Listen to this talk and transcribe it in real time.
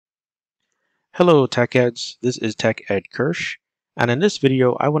Hello Tech Eds, this is Tech Ed Kirsch, and in this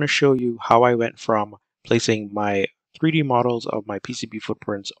video I want to show you how I went from placing my 3D models of my PCB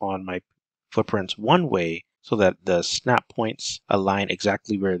footprints on my footprints one way so that the snap points align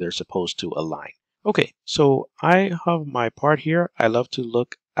exactly where they're supposed to align. Okay, so I have my part here. I love to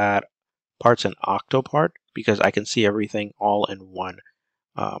look at parts in Octopart because I can see everything all in one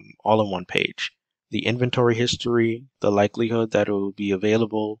page. The inventory history, the likelihood that it will be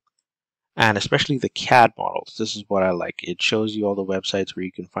available, and especially the CAD models. This is what I like. It shows you all the websites where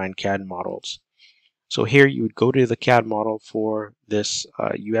you can find CAD models. So here you would go to the CAD model for this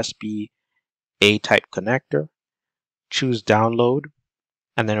USB-A type connector, choose download,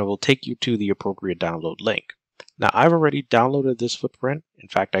 and then it will take you to the appropriate download link. Now I've already downloaded this footprint. In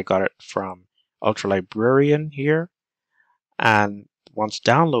fact, I got it from Ultra Librarian here. And once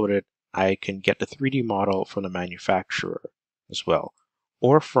downloaded, I can get the 3D model from the manufacturer as well,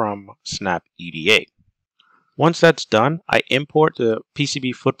 or from Snap EDA. Once that's done, I import the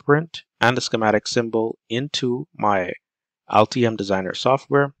PCB footprint and the schematic symbol into my Altium Designer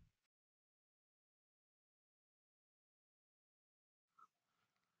software.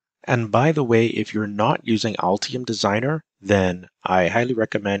 And by the way, if you're not using Altium Designer, then I highly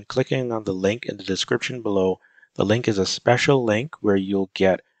recommend clicking on the link in the description below. The link is a special link where you'll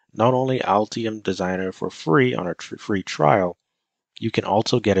get not only Altium Designer for free on a free trial, you can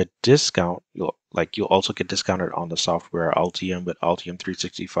also get a discount. You'll also get discounted on the software Altium with Altium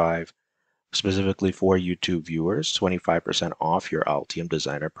 365, specifically for YouTube viewers, 25% off your Altium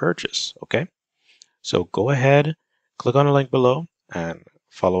Designer purchase. Okay, so go ahead, click on the link below, and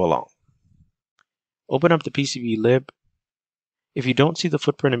follow along. Open up the PCB lib. If you don't see the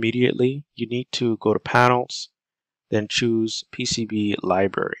footprint immediately, you need to go to Panels, then choose PCB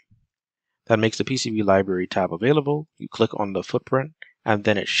Library. That makes the PCB Library tab available. You click on the footprint, and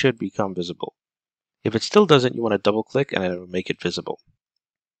then it should become visible. If it still doesn't, you want to double click and it will make it visible.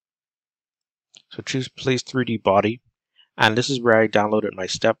 So choose Place 3D Body, and this is where I downloaded my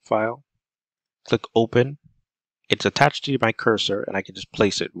step file. Click Open. It's attached to my cursor and I can just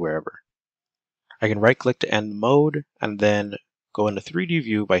place it wherever. I can right click to end mode and then go into 3D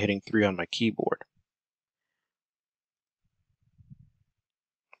view by hitting 3 on my keyboard.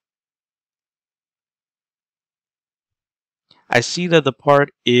 I see that the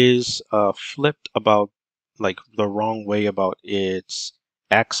part is flipped about like the wrong way about its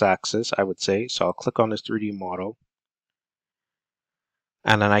x-axis, I would say. So I'll click on this 3D model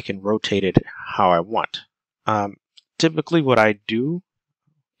and then I can rotate it how I want. Typically what I do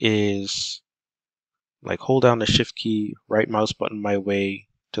is like hold down the shift key, right mouse button my way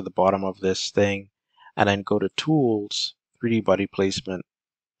to the bottom of this thing, and then go to Tools, 3D Body Placement,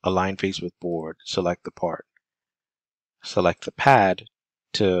 Align Face with Board, select the part. Select the pad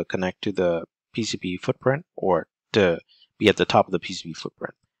to connect to the PCB footprint or to be at the top of the PCB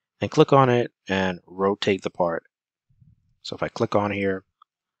footprint. And click on it and rotate the part. So if I click on here,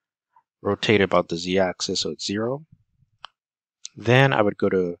 rotate about the z-axis so it's 0. Then I would go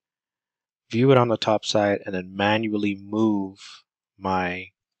to view it on the top side and then manually move my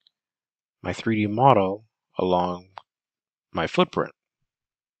 3D model along my footprint.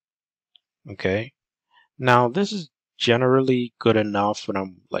 Okay. Now this is generally good enough when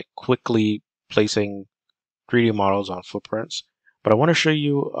I'm like quickly placing 3D models on footprints, but I want to show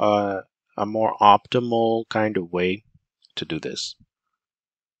you a more optimal kind of way to do this.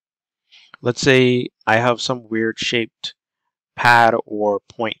 Let's say I have some weird shaped pad or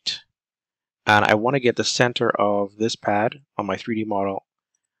point, and I want to get the center of this pad on my 3D model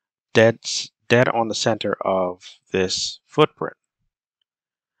dead on the center of this footprint.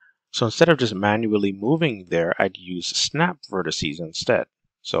 So instead of just manually moving there, I'd use snap vertices instead.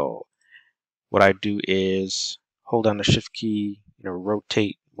 So what I do is hold down the shift key,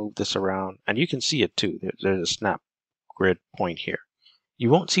 rotate, move this around, and you can see it too. There's a snap grid point here. You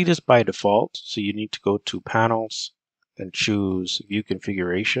won't see this by default, so you need to go to Panels, then choose View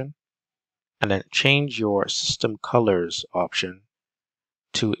Configuration, and then change your System Colors option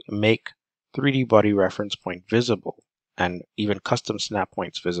to make 3D Body Reference Point visible and even custom snap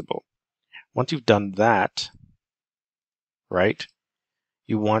points visible. Once you've done that, right,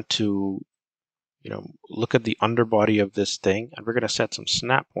 you want to look at the underbody of this thing, and we're going to set some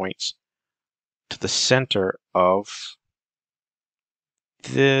snap points to the center of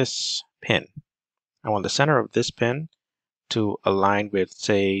this pin. I want the center of this pin to align with,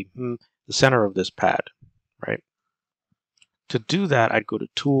 say, the center of this pad, right? To do that, I'd go to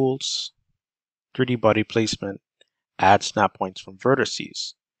Tools, 3D Body Placement, Add Snap Points from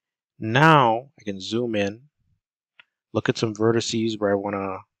Vertices. Now I can zoom in, look at some vertices where I want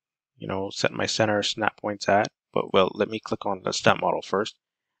to, set my center snap points at. But well, let me click on the snap model first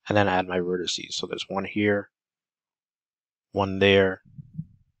and then add my vertices. So there's one here, one there,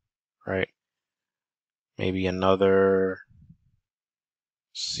 right? Maybe another,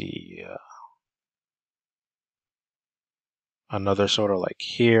 see, another sort of like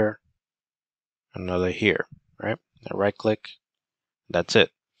here, another here, right? Now right click, that's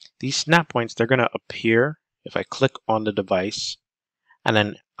it. These snap points, they're going to appear if I click on the device, and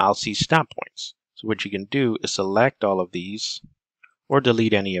then I'll see snap points. So what you can do is select all of these or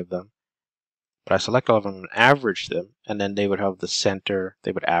delete any of them. But I select all of them and average them, and then they would have the center,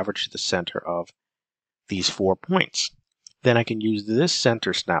 they would average the center of these 4 points. Then I can use this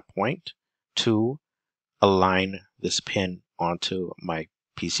center snap point to align this pin onto my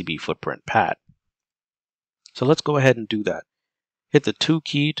PCB footprint pad. So let's go ahead and do that. Hit the 2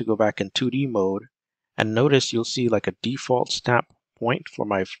 key to go back in 2D mode, and notice you'll see like a default snap point for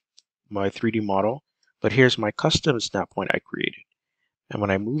my 3D model, but here's my custom snap point I created. And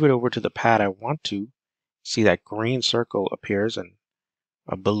when I move it over to the pad I want to, see that green circle appears and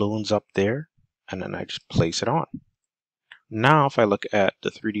a balloon's up there, and then I just place it on. Now if I look at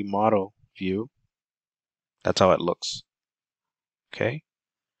the 3D model view, that's how it looks. Okay,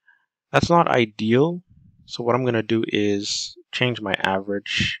 that's not ideal. So what I'm going to do is change my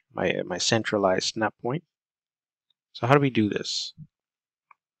average, my centralized snap point. So how do we do this?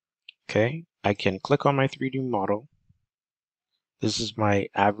 Okay, I can click on my 3D model. This is my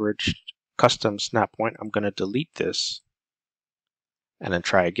average custom snap point. I'm going to delete this and then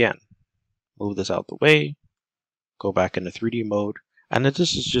try again. Move this out the way, go back into 3D mode, and then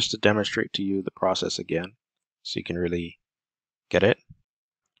this is just to demonstrate to you the process again so you can really get it.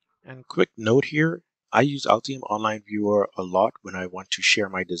 And quick note here, I use Altium Online Viewer a lot when I want to share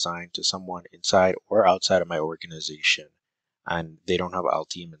my design to someone inside or outside of my organization and they don't have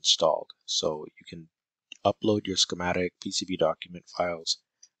Altium installed. So you can upload your schematic PCB document files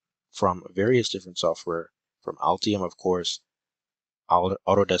from various different software, from Altium, of course,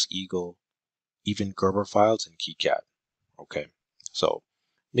 Autodesk Eagle, even Gerber files and KiCad. Okay, so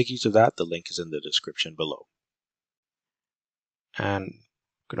make use of that. The link is in the description below. And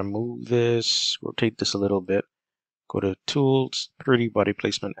I'm going to move this, rotate this a little bit, go to Tools, 3D Body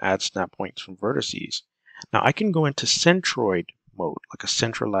Placement, add snap points from vertices. Now I can go into centroid mode, like a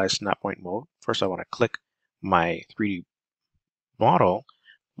centralized snap point mode. First I want to click my 3D model.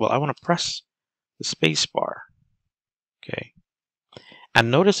 Well, I want to press the space bar. Okay.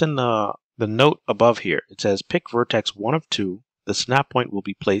 And notice in the note above here, it says pick vertex 1 of 2. The snap point will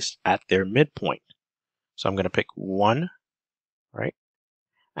be placed at their midpoint. So I'm going to pick 1, right?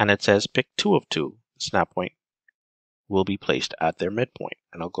 And it says pick 2 of 2. The snap point will be placed at their midpoint.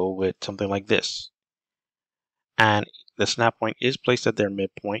 And I'll go with something like this. And the snap point is placed at their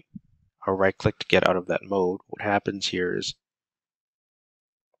midpoint. I'll right click to get out of that mode. What happens here is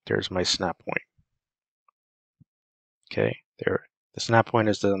there's my snap point. Okay, there. The snap point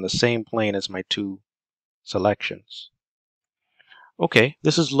is on the same plane as my 2 selections. Okay,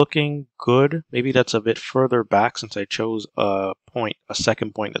 this is looking good. Maybe that's a bit further back since I chose a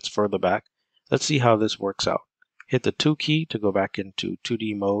second point that's further back. Let's see how this works out. Hit the 2 key to go back into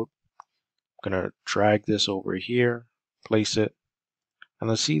 2D mode. I'm going to drag this over here, place it, and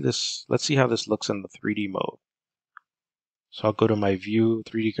let's see how this looks in the 3D mode. So I'll go to my view,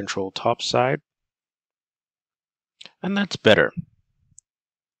 3D control top side, and that's better.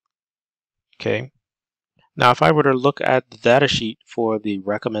 Okay. Now if I were to look at the datasheet for the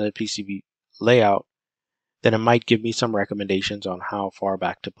recommended PCB layout, then it might give me some recommendations on how far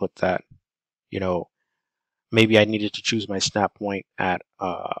back to put that. Maybe I needed to choose my snap point at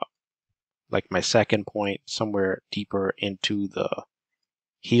like my second point somewhere deeper into the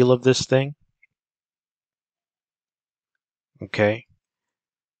heel of this thing. Okay.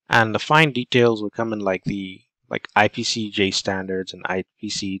 And the fine details would come in like the IPC-J standards and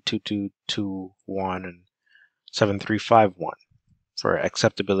IPC 2221 and 7351 for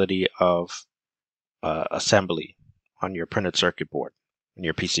acceptability of assembly on your printed circuit board and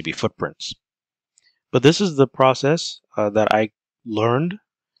your PCB footprints. But this is the process that I learned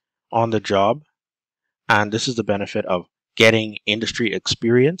on the job, and this is the benefit of getting industry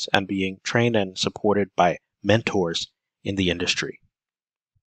experience and being trained and supported by mentors in the industry.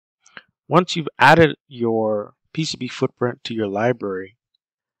 Once you've added your PCB footprint to your library,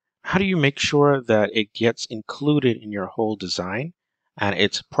 how do you make sure that it gets included in your whole design and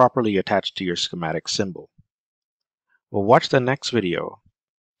it's properly attached to your schematic symbol? Well, watch the next video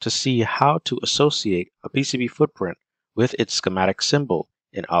to see how to associate a PCB footprint with its schematic symbol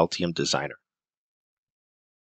in Altium Designer.